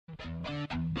Good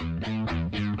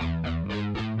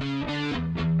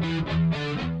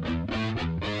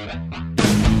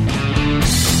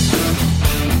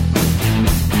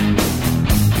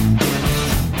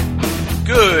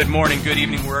morning, good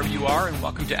evening, wherever you are, and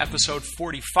welcome to episode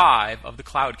 45 of the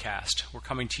Cloudcast. We're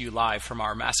coming to you live from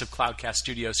our massive Cloudcast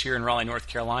studios here in Raleigh, North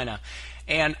Carolina.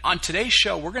 And on today's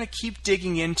show, we're going to keep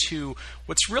digging into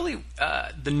what's really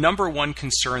the number one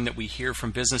concern that we hear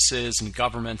from businesses and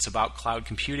governments about cloud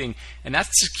computing, and that's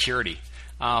security.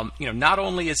 Not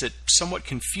only is it somewhat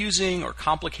confusing or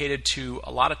complicated to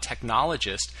a lot of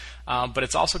technologists, but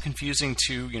it's also confusing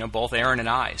to both Aaron and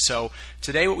I. So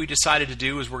today what we decided to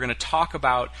do is we're going to talk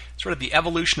about sort of the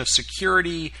evolution of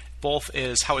security, both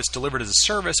as how it's delivered as a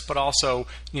service, but also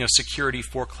security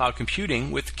for cloud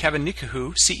computing with Kevin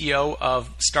Nikkhoo, CEO of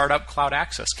startup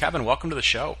CloudAccess. Kevin, welcome to the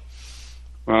show.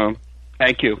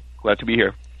 Thank you. Glad to be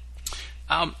here.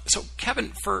 So,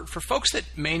 Kevin, for folks that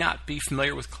may not be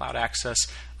familiar with CloudAccess,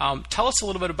 tell us a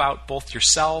little bit about both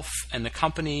yourself and the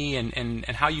company and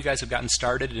how you guys have gotten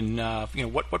started and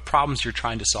what problems you're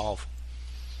trying to solve.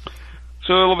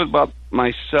 So a little bit about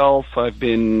myself. I've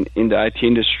been in the IT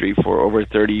industry for over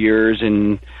 30 years,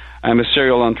 and I'm a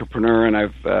serial entrepreneur, and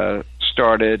I've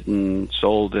started and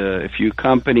sold a few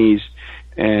companies.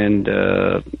 And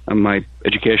my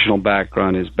educational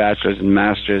background is bachelor's and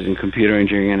master's in computer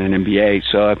engineering and an MBA.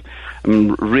 So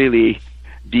I'm really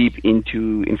deep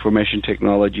into information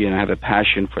technology, and I have a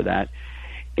passion for that.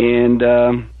 And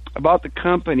about the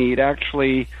company,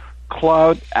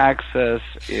 CloudAccess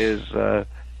is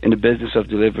in the business of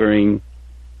delivering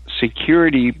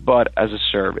security, but as a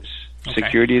service. Okay.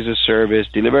 Security as a service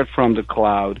delivered from the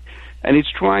cloud, and it's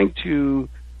trying to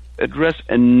address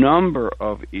a number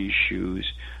of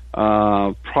issues,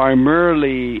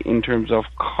 primarily in terms of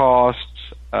cost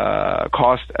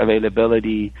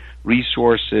availability,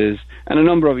 resources, and a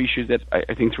number of issues that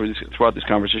I think throughout this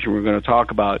conversation we're going to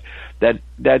talk about that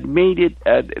made it.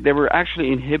 There were actually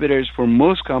inhibitors for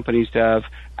most companies to have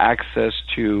access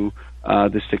to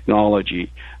this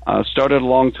technology. Started a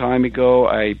long time ago.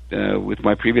 With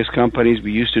my previous companies,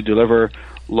 we used to deliver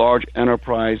large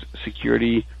enterprise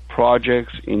security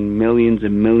projects in millions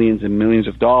and millions and millions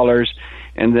of dollars,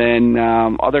 and then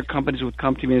other companies would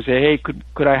come to me and say, "Hey,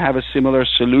 could I have a similar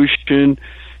solution?"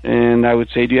 And I would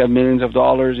say, "Do you have millions of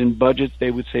dollars in budget?"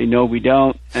 They would say, "No, we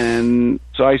don't." And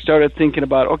so I started thinking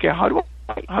about, okay, how do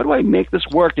I make this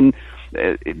work? And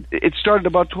it started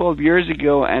about 12 years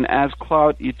ago, and as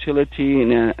cloud utility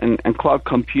and cloud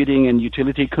computing and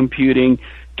utility computing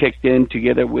kicked in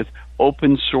together with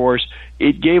open source,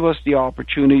 it gave us the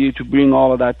opportunity to bring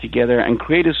all of that together and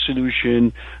create a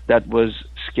solution that was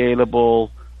scalable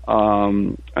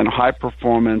and high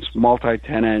performance,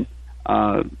 multi-tenant,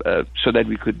 so that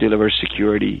we could deliver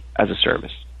security as a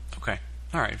service. Okay.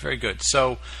 All right. Very good.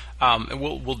 So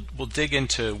we'll dig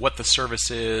into what the service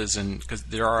is, and because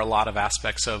there are a lot of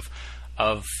aspects of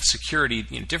security,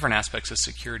 different aspects of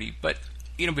security. But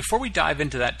before we dive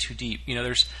into that too deep,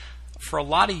 there's for a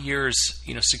lot of years,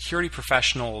 security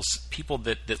professionals, people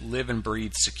that live and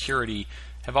breathe security,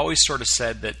 have always sort of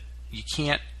said that you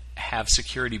can't have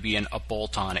security be a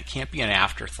bolt-on. It can't be an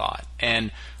afterthought. And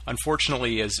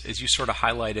unfortunately, as you sort of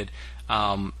highlighted,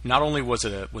 not only was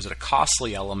it a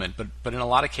costly element, but in a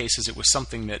lot of cases, it was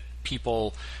something that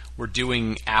people were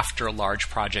doing after a large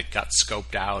project got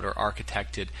scoped out or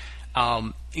architected.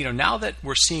 Now that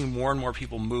we're seeing more and more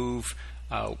people move.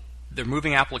 They're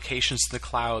moving applications to the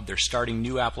cloud. They're starting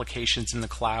new applications in the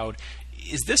cloud.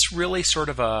 Is this really sort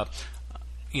of a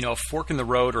fork in the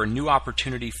road or a new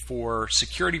opportunity for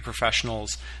security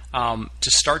professionals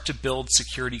to start to build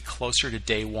security closer to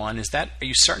day one? Are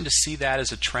you starting to see that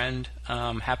as a trend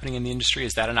happening in the industry?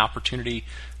 Is that an opportunity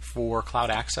for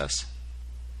CloudAccess?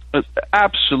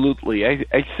 Absolutely.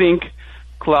 I think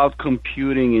cloud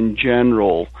computing in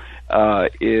general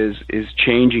is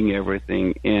changing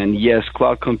everything. And yes,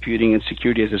 cloud computing and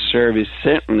security as a service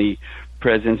certainly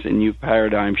presents a new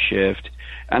paradigm shift.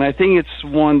 And I think it's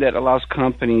one that allows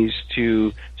companies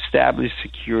to establish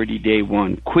security day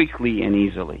one quickly and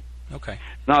easily. Okay.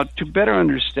 Now, to better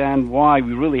understand why,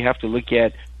 we really have to look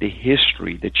at the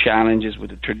history, the challenges with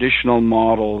the traditional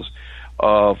models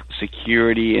of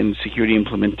security and security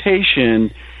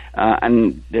implementation,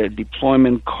 and the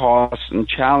deployment costs and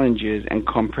challenges, and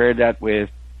compare that with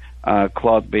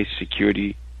cloud-based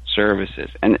security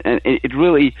services. And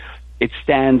it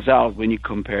stands out when you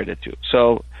compare the two.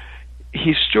 So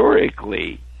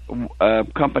historically,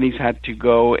 companies had to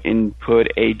go and put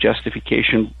a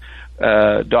justification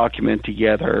document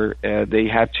together. They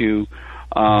had to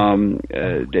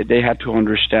They had to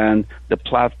understand the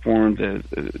platform,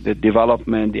 the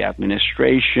development, the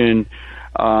administration,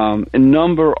 a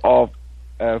number of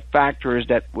factors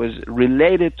that was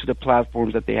related to the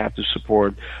platforms that they have to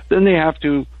support. Then they have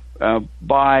to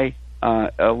buy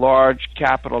a large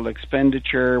capital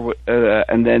expenditure,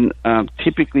 and then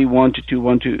typically 1 to 2,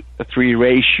 1 to 3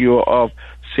 ratio of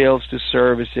sales to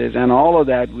services, and all of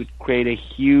that would create a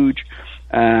huge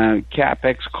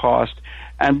capex cost.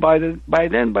 And by the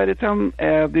time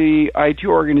the IT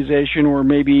organization or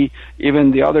maybe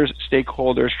even the other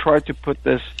stakeholders tried to put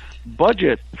this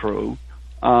budget through,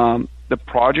 the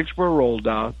projects were rolled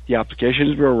out, the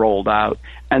applications were rolled out,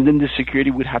 and then the security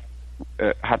would have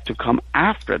to come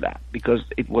after that because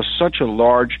it was such a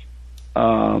large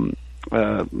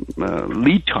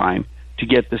lead time to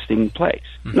get this thing in place.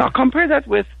 Mm-hmm. Now compare that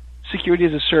with security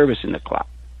as a service in the cloud.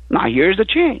 Now here's the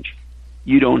change.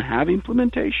 You don't have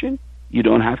implementation. You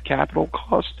don't have capital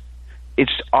cost.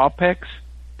 It's OpEx.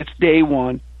 It's day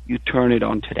one. You turn it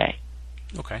on today.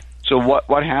 Okay. So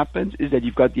what happens is that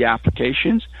you've got the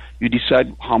applications. You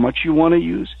decide how much you want to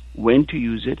use, when to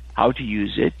use it, how to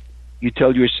use it. You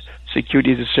tell your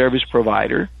security as a service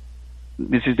provider,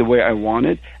 this is the way I want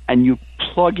it, and you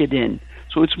plug it in.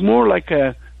 So it's more like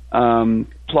a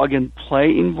plug and play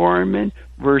environment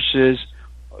versus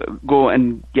go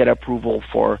and get approval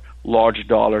for large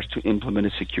dollars to implement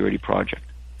a security project.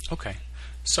 Okay,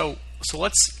 so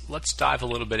let's dive a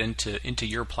little bit into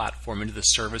your platform, into the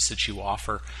service that you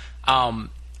offer.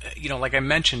 Like I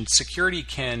mentioned, security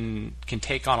can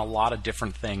take on a lot of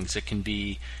different things. It can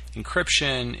be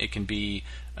encryption. It can be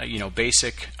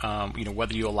basic.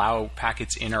 Whether you allow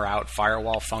packets in or out,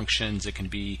 firewall functions. It can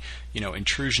be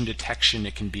intrusion detection.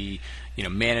 It can be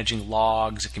managing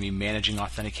logs. It can be managing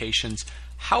authentications.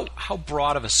 How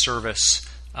broad of a service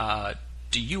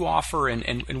do you offer,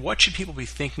 and what should people be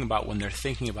thinking about when they're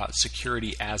thinking about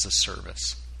security as a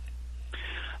service?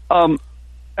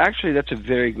 Actually, that's a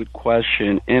very good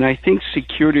question, and I think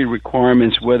security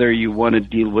requirements, whether you want to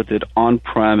deal with it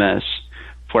on-premise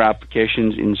for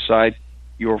applications inside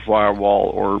your firewall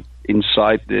or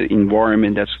inside the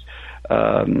environment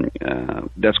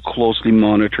that's closely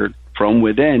monitored from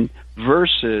within,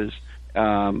 versus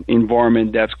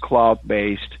environment that's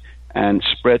cloud-based and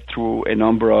spread through a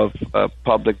number of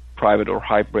public, private, or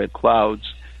hybrid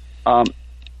clouds,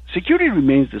 security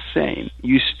remains the same.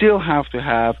 You still have to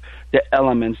have the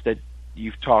elements that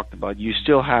you've talked about. You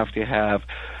still have to have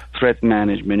threat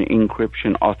management,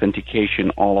 encryption, authentication,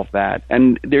 all of that.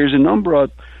 And there's a number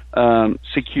of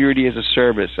security as a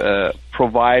service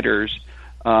providers,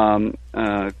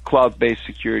 cloud-based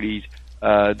securities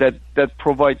that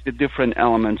provide the different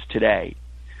elements today.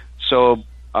 So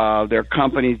there are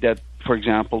companies that, for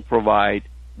example, provide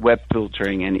web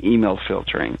filtering and email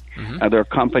filtering. Mm-hmm. There are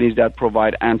companies that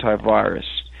provide antivirus.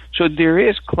 So there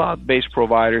is cloud-based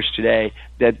providers today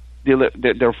that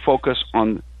they're focused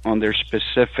on their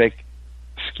specific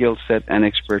skill set and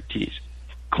expertise.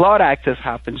 CloudAccess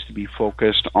happens to be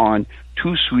focused on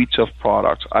 2 suites of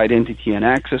products: identity and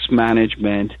access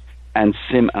management and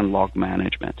SIM and log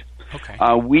management. Okay.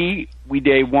 We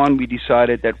day one, we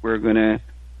decided that we're going to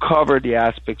cover the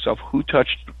aspects of who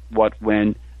touched what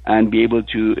when and be able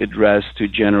to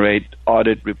generate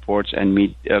audit reports and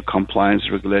meet compliance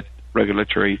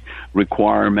regulatory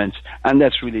requirements. And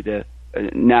that's really the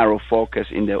narrow focus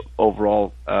in the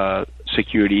overall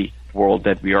security world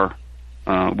that we are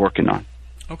working on.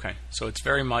 Okay, so it's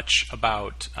very much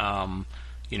about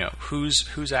who's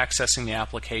accessing the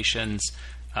applications,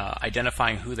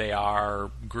 identifying who they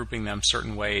are, grouping them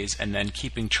certain ways, and then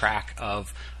keeping track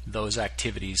of those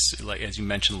activities, like as you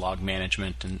mentioned, log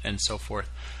management and so forth.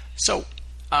 So,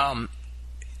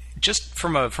 just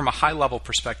from a high level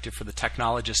perspective for the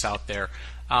technologists out there,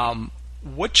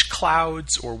 which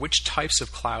clouds or which types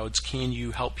of clouds can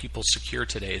you help people secure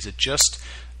today? Is it just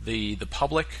the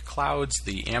public clouds,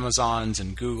 the Amazons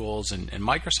and Googles and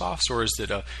Microsofts, or is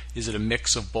it a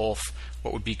mix of both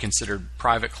what would be considered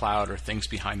private cloud or things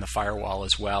behind the firewall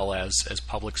as well as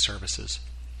public services?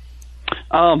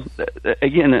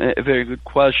 Again, a very good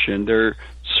question. There are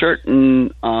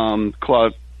certain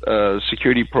cloud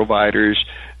security providers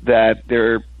that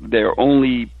they're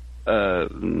only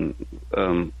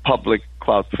public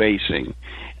cloud facing.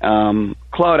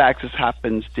 CloudAccess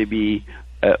happens to be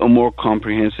a more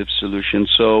comprehensive solution.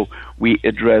 So we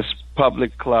address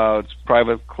public clouds,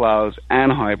 private clouds,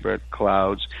 and hybrid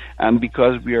clouds. And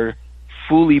because we are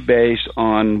fully based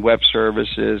on web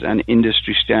services and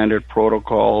industry standard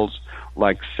protocols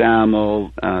like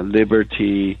SAML,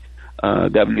 Liberty,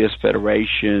 WS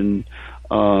Federation,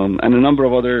 and a number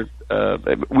of other.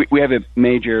 We have a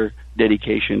major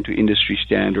dedication to industry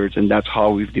standards, and that's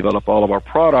how we've developed all of our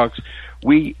products.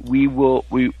 We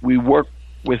work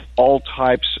with all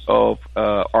types of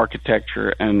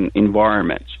architecture and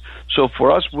environments. So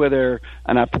for us, whether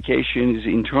an application is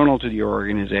internal to the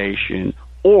organization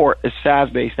or a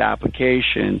SaaS-based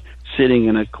application sitting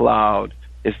in a cloud,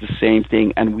 is the same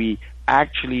thing, and we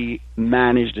actually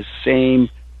manage the same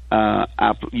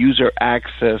user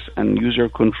access and user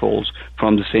controls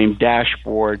from the same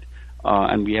dashboard,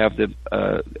 and we have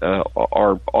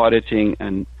our auditing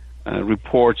and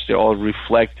reports. They all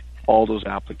reflect all those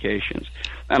applications,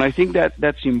 and I think that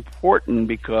that's important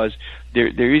because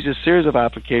there is a series of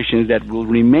applications that will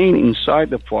remain inside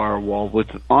the firewall with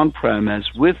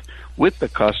on-premise with the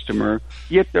customer.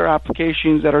 Yet there are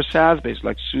applications that are SaaS-based,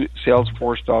 like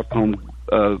Salesforce.com,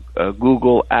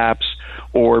 Google Apps,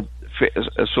 or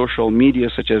social media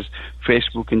such as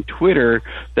Facebook and Twitter,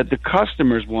 that the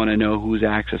customers want to know who's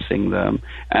accessing them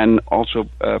and also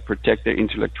protect their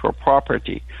intellectual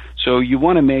property. So you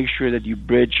want to make sure that you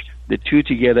bridge the two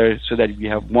together so that you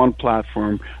have one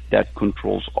platform that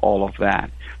controls all of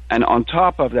that. And on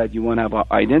top of that, you want to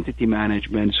have identity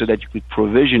management so that you could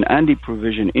provision and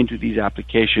deprovision into these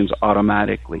applications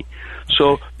automatically.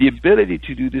 So the ability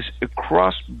to do this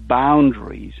across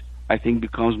boundaries, I think,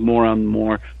 becomes more and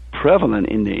more prevalent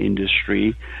in the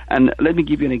industry. And let me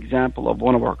give you an example of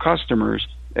one of our customers,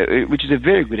 which is a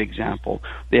very good example.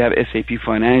 They have SAP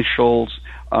Financials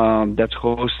that's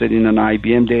hosted in an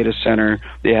IBM data center.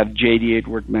 They have JD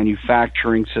Edwards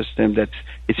manufacturing system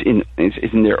it's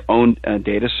in their own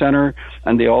data center,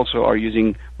 and they also are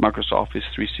using Microsoft Office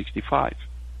 365.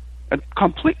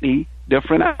 Completely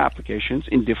different applications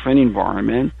in different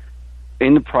environment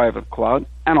in the private cloud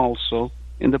and also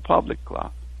in the public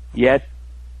cloud. Yet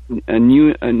the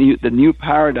new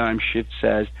paradigm shift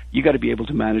says you got to be able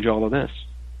to manage all of this.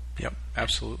 Yep,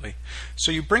 absolutely.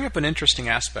 So you bring up an interesting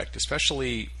aspect,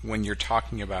 especially when you're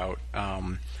talking about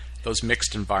those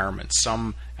mixed environments.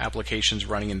 Some applications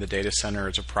running in the data center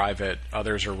as a private,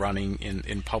 others are running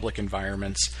in public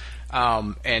environments,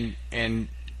 and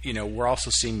we're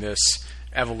also seeing this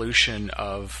evolution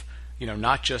of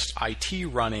not just IT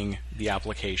running the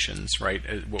applications, right?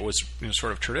 What was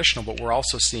sort of traditional, but we're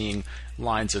also seeing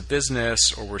lines of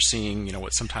business, or we're seeing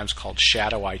what's sometimes called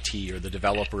shadow IT, or the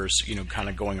developers kind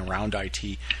of going around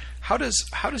IT. How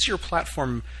does your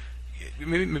platform?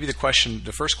 Maybe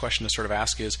the first question to sort of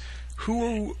ask is,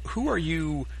 who are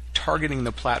you targeting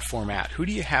the platform at? Who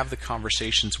do you have the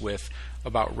conversations with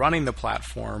about running the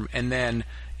platform? And then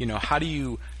how do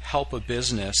you help a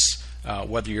business,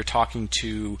 whether you're talking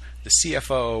to the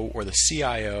CFO or the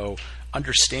CIO,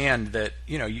 understand that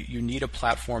you need a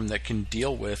platform that can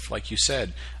deal with, like you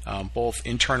said, both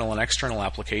internal and external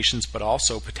applications, but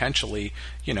also potentially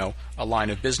a line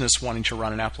of business wanting to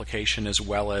run an application as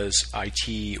well as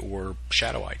IT or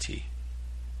shadow IT?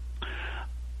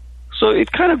 So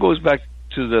it kind of goes back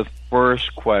to the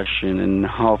first question and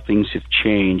how things have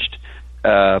changed.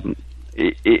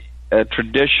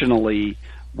 Traditionally,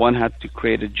 one had to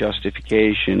create a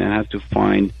justification and had to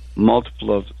find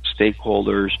multiple of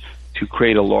stakeholders to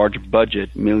create a large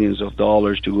budget, millions of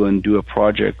dollars, to go and do a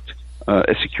project,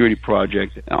 a security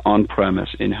project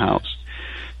on-premise, in-house.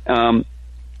 And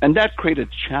that created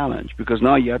a challenge because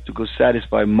now you have to go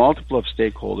satisfy multiple of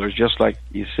stakeholders, just like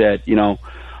you said,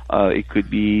 it could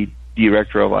be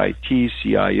director of IT,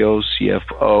 CIO,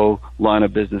 CFO, line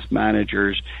of business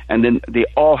managers, and then they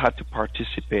all had to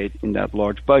participate in that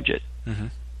large budget. Mm-hmm.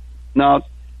 Now,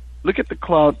 look at the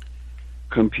cloud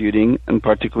computing, and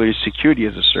particularly security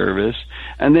as a service,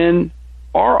 and then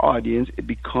our audience, it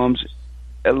becomes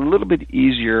a little bit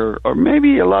easier, or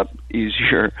maybe a lot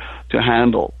easier to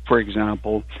handle. For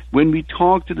example, when we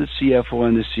talk to the CFO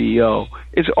and the CEO,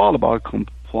 it's all about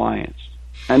compliance,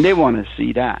 and they want to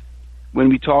see that. When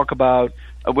we talk to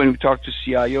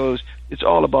CIOs, it's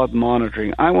all about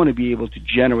monitoring. I want to be able to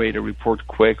generate a report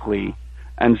quickly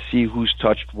and see who's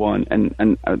touched one, and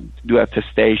do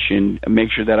attestation, and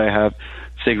make sure that I have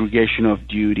segregation of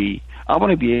duty. I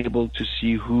want to be able to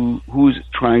see who's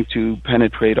trying to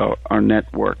penetrate our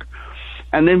network.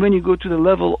 And then when you go to the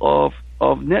level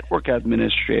of network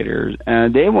administrators,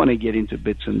 and they want to get into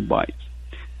bits and bytes.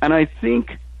 And I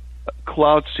think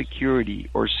cloud security,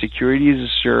 or security as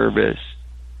a service,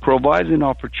 provides an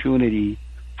opportunity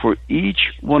for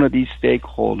each one of these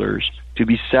stakeholders to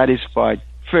be satisfied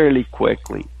fairly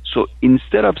quickly. So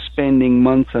instead of spending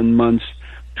months and months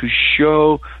to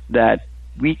show that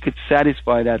we could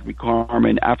satisfy that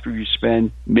requirement after you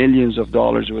spend millions of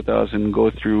dollars with us and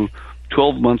go through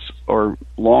 12 months or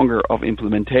longer of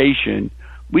implementation,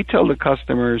 we tell the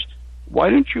customers, why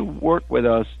don't you work with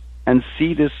us and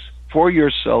see this for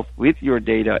yourself with your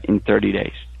data in 30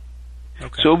 days?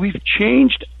 Okay. So we've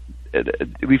changed.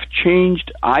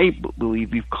 I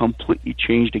believe we've completely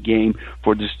changed the game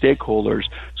for the stakeholders,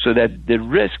 so that the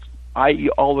risk. I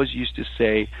always used to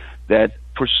say that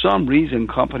for some reason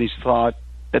companies thought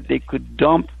that they could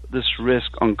dump this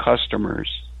risk on customers,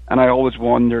 and I always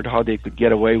wondered how they could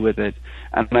get away with it.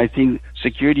 And I think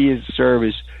security as a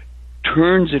service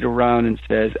turns it around and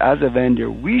says, as a vendor,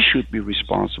 we should be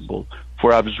responsible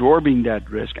for absorbing that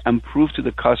risk and prove to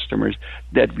the customers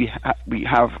that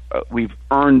we've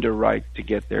earned the right to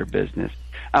get their business.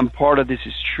 And part of this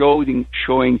is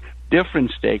showing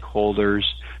different stakeholders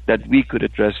that we could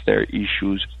address their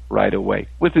issues right away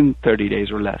within 30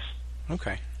 days or less.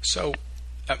 Okay, so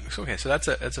that's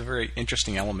a very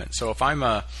interesting element. So if I'm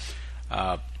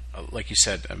like you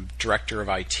said, a director of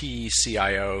IT,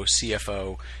 CIO,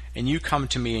 CFO, and you come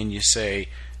to me and you say,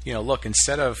 look,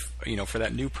 instead of, for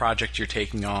that new project you're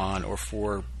taking on, or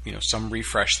for, some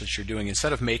refresh that you're doing,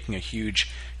 instead of making a huge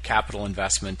capital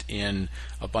investment in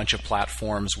a bunch of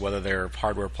platforms, whether they're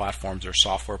hardware platforms or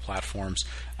software platforms,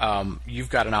 you've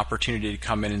got an opportunity to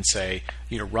come in and say,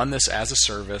 run this as a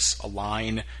service,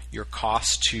 align your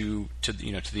cost to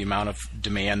the amount of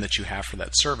demand that you have for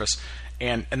that service,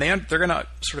 and they're going to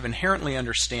sort of inherently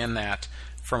understand that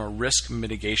from a risk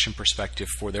mitigation perspective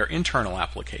for their internal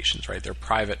applications, right? Their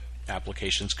private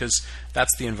applications, because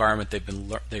that's the environment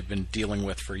they've been dealing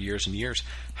with for years and years.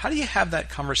 How do you have that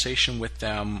conversation with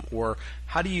them, or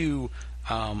how do you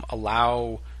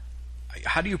how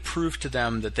do you prove to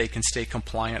them that they can stay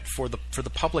compliant for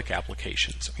the public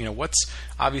applications? What's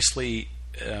obviously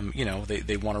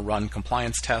they want to run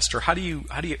compliance tests, or how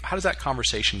does that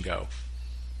conversation go?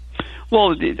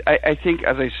 Well, I think,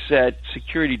 as I said,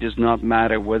 security does not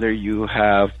matter whether you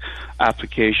have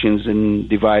applications and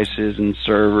devices and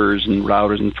servers and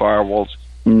routers and firewalls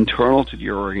internal to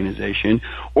your organization,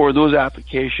 or those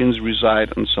applications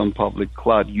reside on some public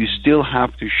cloud. You still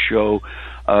have to show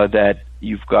that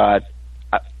you've got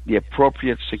the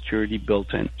appropriate security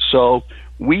built in. So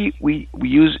we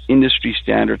use industry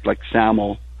standards like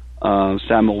SAML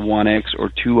 1X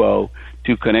or 2.0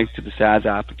 to connect to the SaaS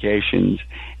applications.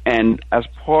 And as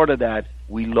part of that,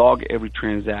 we log every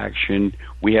transaction.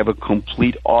 We have a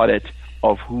complete audit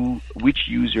of which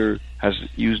user has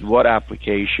used what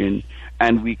application,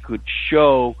 and we could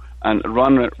show and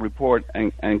run a report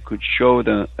and could show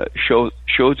to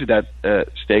that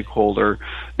stakeholder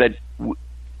that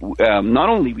not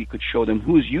only we could show them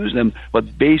who's used them,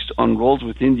 but based on roles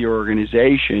within the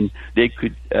organization, they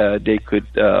could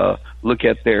look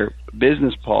at their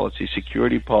business policy,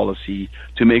 security policy,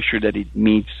 to make sure that it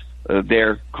meets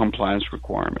their compliance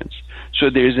requirements. So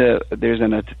there's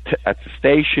an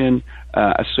attestation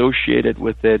associated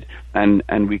with it,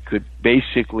 and we could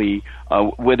basically,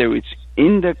 whether it's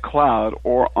in the cloud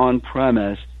or on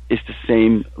premise, it's the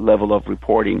same level of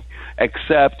reporting,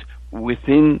 except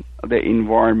within the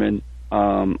environment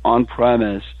on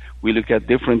premise, we look at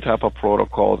different type of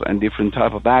protocols and different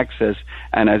type of access,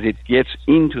 and as it gets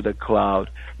into the cloud,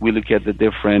 we look at the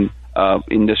different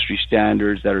industry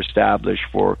standards that are established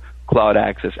for cloud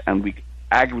access, and we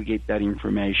aggregate that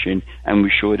information and we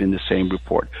show it in the same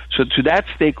report. So to that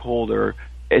stakeholder,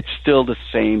 it's still the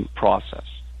same process.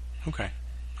 Okay.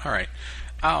 All right.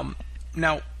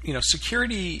 Now,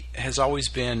 security has always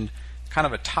been kind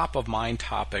of a top-of-mind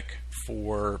topic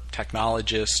for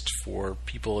technologists, for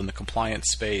people in the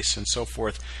compliance space, and so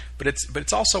forth. But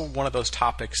it's also one of those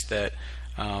topics that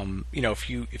if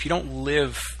you don't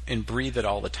live and breathe it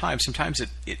all the time, sometimes it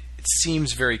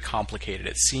seems very complicated.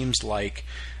 It seems like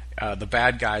the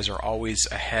bad guys are always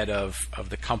ahead of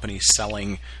the companies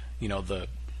selling, the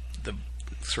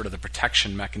sort of the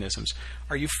protection mechanisms.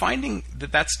 Are you finding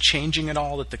that that's changing at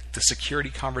all? That the security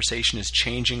conversation is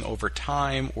changing over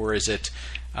time, or is it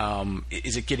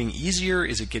getting easier?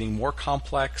 Is it getting more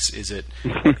complex?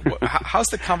 How's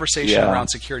the conversation around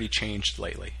security changed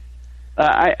lately?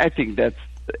 I think that's,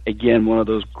 again, one of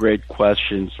those great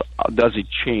questions. Does it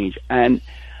change? And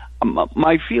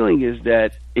my feeling is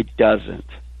that it doesn't,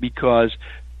 because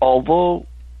although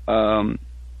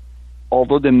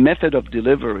the method of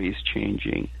delivery is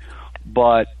changing,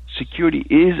 but security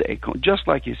is just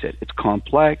like you said, it's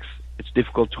complex, it's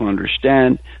difficult to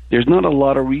understand, there's not a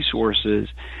lot of resources.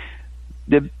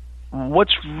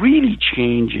 What's really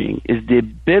changing is the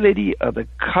ability of the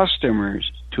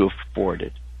customers to afford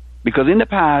it. Because in the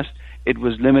past, it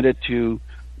was limited to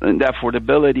the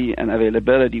affordability and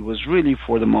availability was really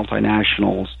for the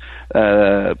multinationals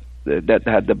that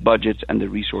had the budgets and the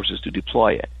resources to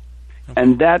deploy it. Okay.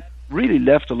 And that really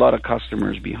left a lot of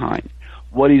customers behind.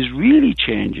 What is really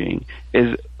changing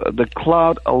is the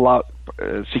cloud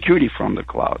security from the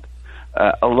cloud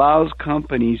allows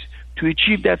companies to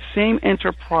achieve that same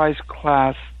enterprise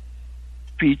class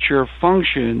feature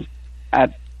functions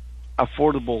at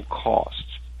affordable costs.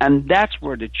 And that's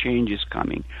where the change is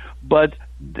coming. But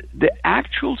the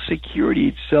actual security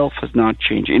itself has not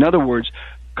changed. In other words,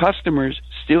 customers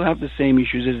still have the same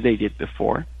issues as they did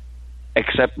before,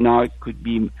 except now it could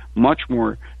be much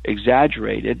more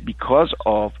exaggerated because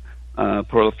of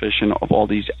proliferation of all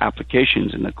these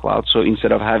applications in the cloud. So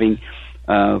instead of having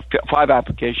 5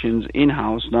 applications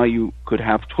in-house, now you could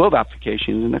have 12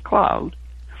 applications in the cloud.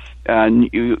 And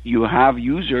you have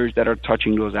users that are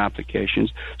touching those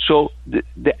applications. So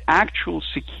the actual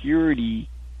security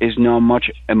is now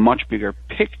a much bigger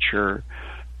picture.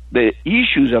 The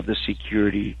issues of the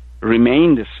security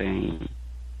remain the same,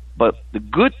 but the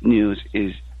good news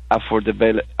is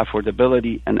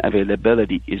affordability and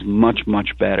availability is much,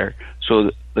 much better. So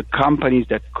the companies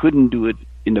that couldn't do it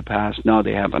in the past, now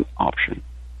they have an option.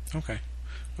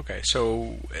 Okay,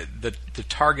 so the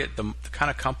target, the kind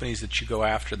of companies that you go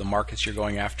after, the markets you're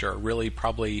going after are really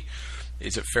probably,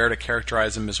 is it fair to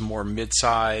characterize them as more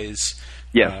mid-size,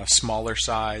 smaller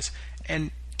size?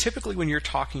 And typically when you're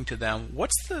talking to them,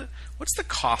 what's the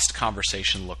cost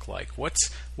conversation look like? What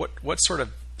sort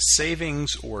of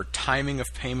savings or timing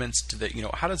of payments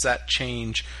how does that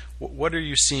change? What are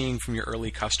you seeing from your early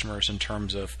customers in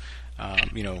terms of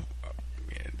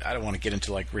I don't want to get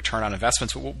into like return on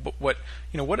investments, but what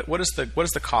does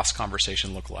the cost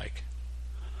conversation look like?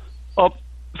 Well,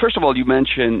 first of all, you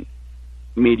mentioned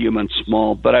medium and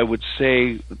small, but I would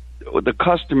say the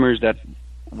customers that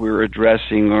we're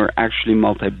addressing are actually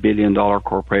multi-billion-dollar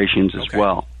corporations as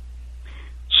well.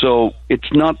 So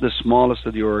it's not the smallest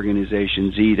of the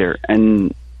organizations either,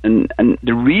 and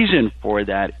the reason for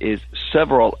that is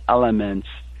several elements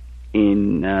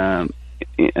in the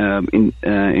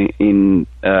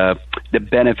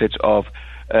benefits of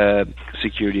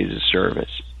security as a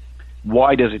service.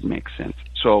 Why does it make sense?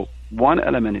 So one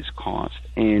element is cost,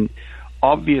 and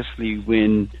obviously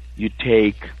when you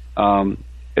take a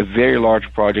very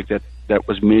large project that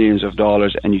was millions of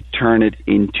dollars and you turn it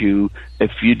into a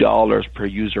few dollars per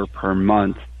user per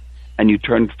month, and you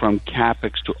turn it from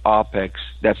CapEx to OpEx,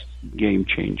 that's game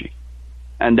changing.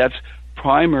 And that's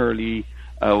primarily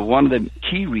one of the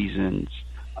key reasons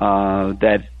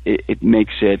that it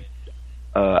makes it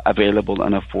available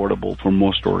and affordable for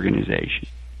most organizations.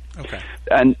 Okay.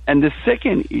 And the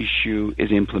second issue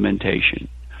is implementation.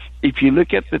 If you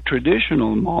look at the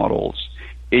traditional models,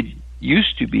 it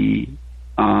used to be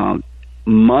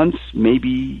months,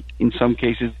 maybe in some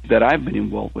cases that I've been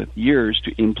involved with, years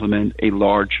to implement a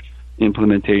large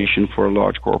implementation for a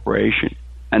large corporation.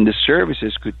 And the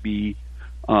services could be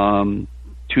 2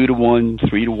 to 1,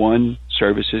 3 to 1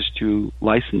 services to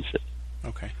license it.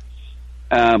 Okay.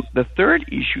 The third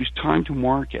issue is time to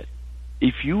market.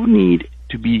 If you need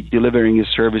to be delivering a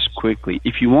service quickly,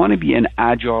 if you want to be an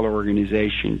agile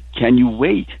organization, can you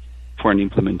wait for an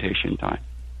implementation time?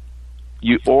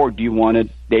 Or do you want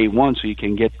it day one so you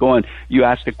can get going? You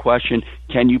asked the question,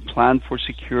 can you plan for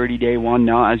security day one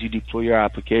now as you deploy your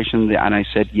application? And I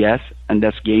said yes, and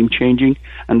that's game changing,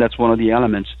 and that's one of the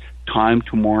elements, time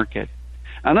to market.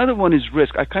 Another one is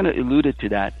risk. I kind of alluded to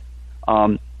that.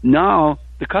 Now,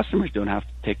 the customers don't have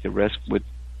to take the risk with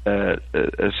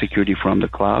security from the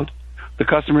cloud. The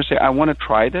customers say, I want to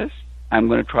try this. I'm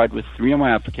going to try it with 3 of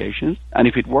my applications, and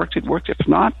if it works, it works. If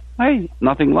not, hey,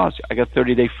 nothing lost. I got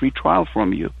 30-day free trial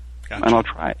from you, and I'll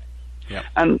try it. Yeah.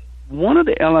 And one of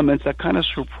the elements that kind of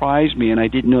surprised me, and I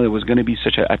didn't know it was going to be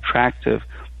such an attractive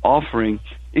offering,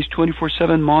 is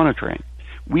 24/7 monitoring.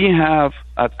 We have,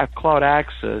 at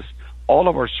CloudAccess, all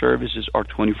of our services are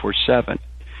 24/7.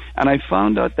 And I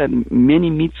found out that many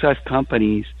mid-sized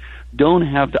companies don't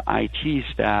have the IT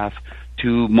staff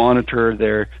to monitor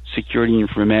their security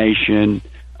information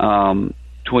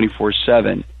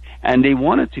 24/7. And they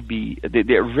want it to be,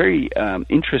 they're very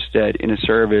interested in a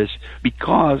service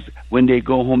because when they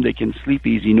go home, they can sleep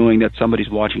easy knowing that somebody's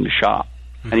watching the shop.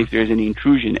 Mm-hmm. And if there's any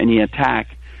intrusion, any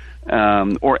attack,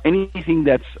 or anything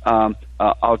that's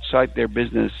outside their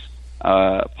business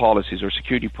policies or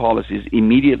security policies,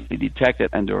 immediately detected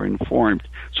and they're informed.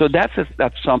 So that's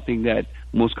something that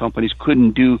most companies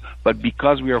couldn't do, but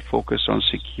because we are focused on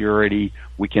security,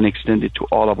 we can extend it to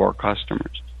all of our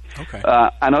customers. Okay.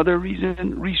 Another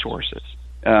reason, resources.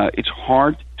 It's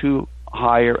hard to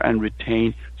hire and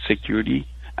retain security,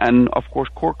 and of course,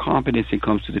 core competency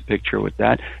comes to the picture with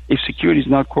that. If security is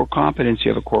not core competency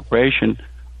of a corporation,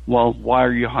 well, why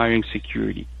are you hiring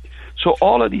security? So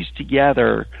all of these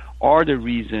together are the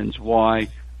reasons why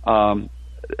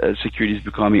security is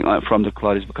becoming from the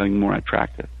cloud is becoming more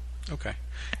attractive. Okay,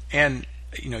 and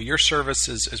your service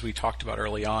is, as we talked about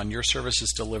early on, your service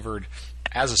is delivered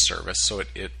as a service, so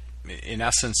it in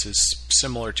essence is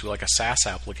similar to like a SaaS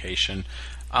application.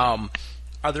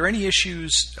 Are there any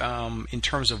issues in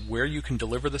terms of where you can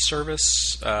deliver the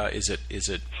service? Is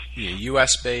it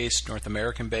U.S. based, North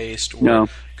American based, or No.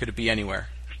 Could it be anywhere?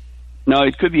 No,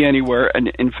 it could be anywhere. And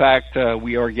in fact,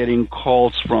 we are getting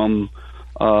calls from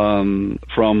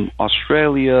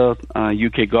Australia.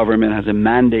 UK government has a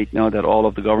mandate now that all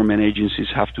of the government agencies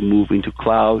have to move into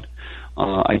cloud.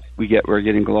 We're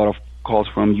getting a lot of calls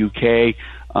from UK.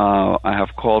 I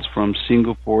have calls from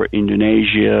Singapore,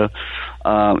 Indonesia.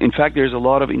 In fact, there's a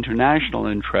lot of international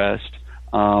interest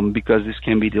because this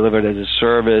can be delivered as a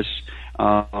service,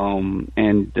 on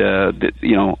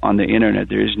the internet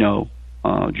there is no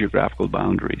geographical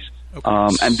boundaries. Okay.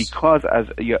 And because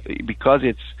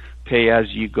it's pay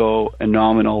as you go, a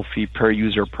nominal fee per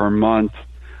user per month,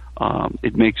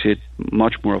 it makes it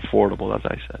much more affordable, as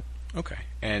I said. Okay,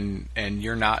 and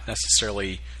you're not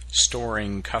necessarily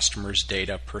storing customers'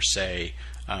 data per se.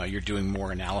 You're doing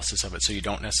more analysis of it, so you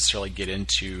don't necessarily get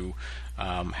into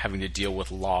having to deal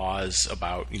with laws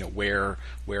about where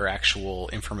actual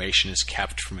information is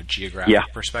kept from a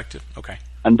geographic perspective. Okay,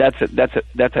 and that's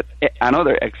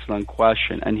another excellent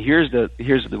question. And here's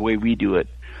the way we do it.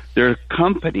 There are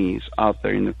companies out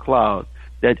there in the cloud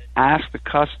that ask the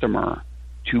customer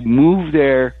to move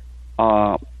the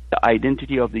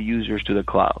identity of the users to the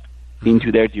cloud,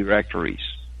 into their directories.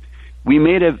 We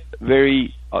made a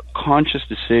very conscious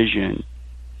decision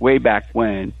way back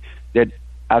when that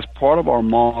as part of our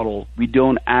model, we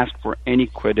don't ask for any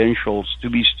credentials to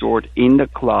be stored in the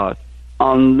cloud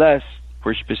unless,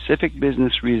 for a specific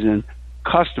business reason,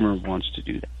 customer wants to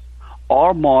do that.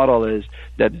 Our model is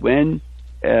that when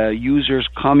users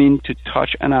come in to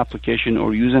touch an application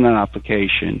or use an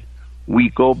application, we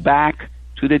go back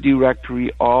to the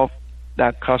directory of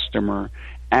that customer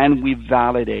and we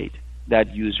validate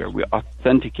that user. We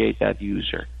authenticate that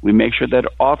user. We make sure they're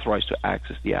authorized to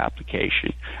access the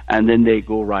application, and then they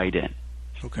go right in.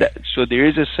 Okay. So there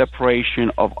is a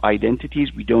separation of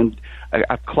identities. We don't,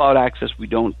 at CloudAccess, we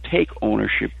don't take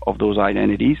ownership of those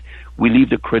identities. We leave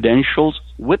the credentials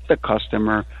with the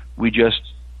customer. We just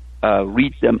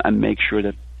read them and make sure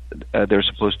that they're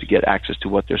supposed to get access to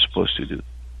what they're supposed to do.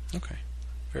 Okay,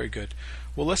 very good.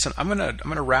 Well, listen, I'm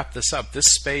gonna wrap this up. This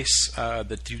space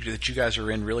that you guys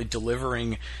are in, really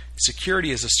delivering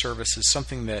security as a service, is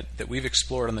something that we've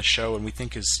explored on the show, and we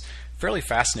think is fairly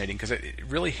fascinating because it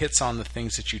really hits on the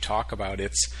things that you talk about.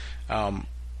 It's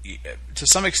to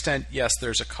some extent, yes,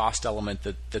 there's a cost element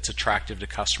that's attractive to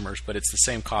customers, but it's the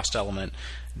same cost element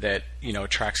that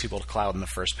attracts people to cloud in the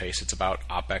first place. It's about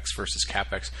OpEx versus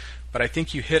CapEx. But I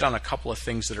think you hit on a couple of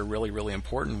things that are really, really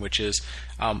important, which is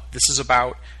this is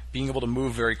about being able to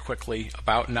move very quickly,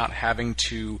 about not having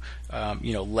to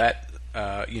let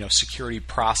security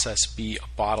process be a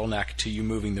bottleneck to you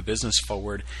moving the business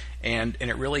forward, and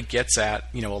it really gets at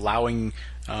allowing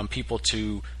people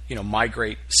to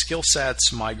migrate skill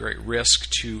sets, migrate risk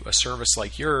to a service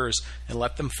like yours, and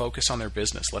let them focus on their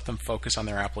business, let them focus on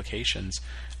their applications.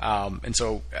 And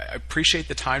so I appreciate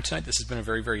the time tonight. This has been a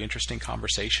very, very interesting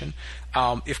conversation.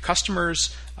 If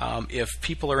customers, if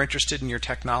people are interested in your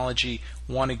technology,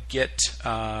 want to get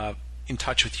in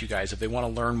touch with you guys, if they want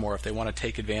to learn more, if they want to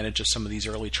take advantage of some of these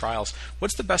early trials,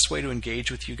 what's the best way to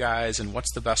engage with you guys, and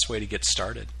what's the best way to get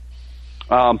started?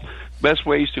 Best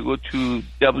way is to go to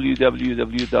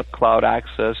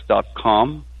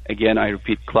www.cloudaccess.com. Again, I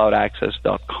repeat,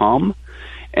 cloudaccess.com.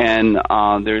 And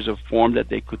there's a form that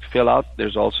they could fill out.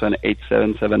 There's also an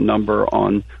 877 number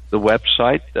on the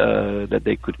website that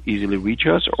they could easily reach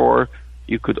us, or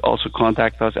you could also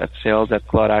contact us at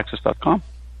sales@cloudaccess.com.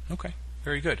 Okay,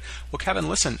 very good. Well, Kevin,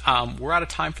 listen, we're out of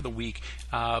time for the week.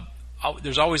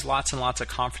 There's always lots and lots of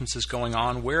conferences going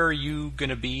on. Where are you going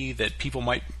to be that people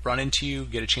might run into you,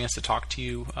 get a chance to talk to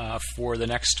you for the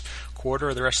next quarter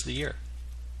or the rest of the year?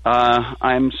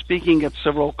 I'm speaking at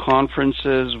several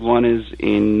conferences. One is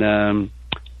in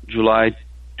July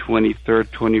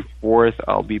 23rd, 24th.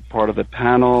 I'll be part of the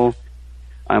panel.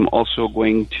 I'm also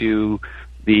going to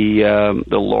the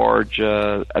large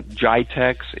at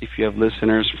GITEX. If you have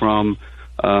listeners from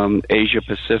Asia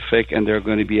Pacific, and they're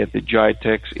going to be at the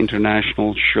GITEX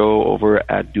International Show over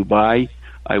at Dubai.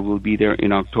 I will be there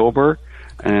in October.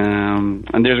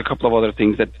 And there's a couple of other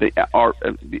things that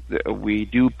we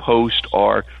do post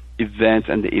our events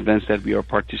and the events that we are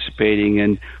participating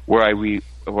in, where I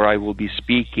will be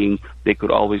speaking. They could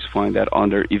always find that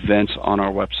under events on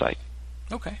our website.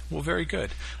 Okay, well, very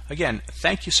good. Again,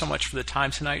 thank you so much for the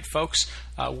time tonight, folks.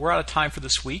 We're out of time for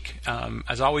this week.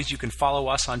 As always, you can follow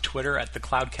us on Twitter at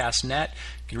thecloudcastnet.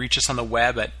 You can reach us on the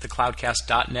web at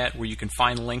thecloudcast.net, where you can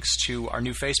find links to our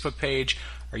new Facebook page,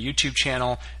 our YouTube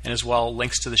channel, and as well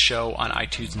links to the show on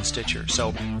iTunes and Stitcher.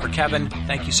 So for Kevin,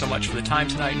 thank you so much for the time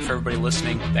tonight, and for everybody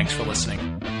listening, thanks for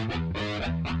listening.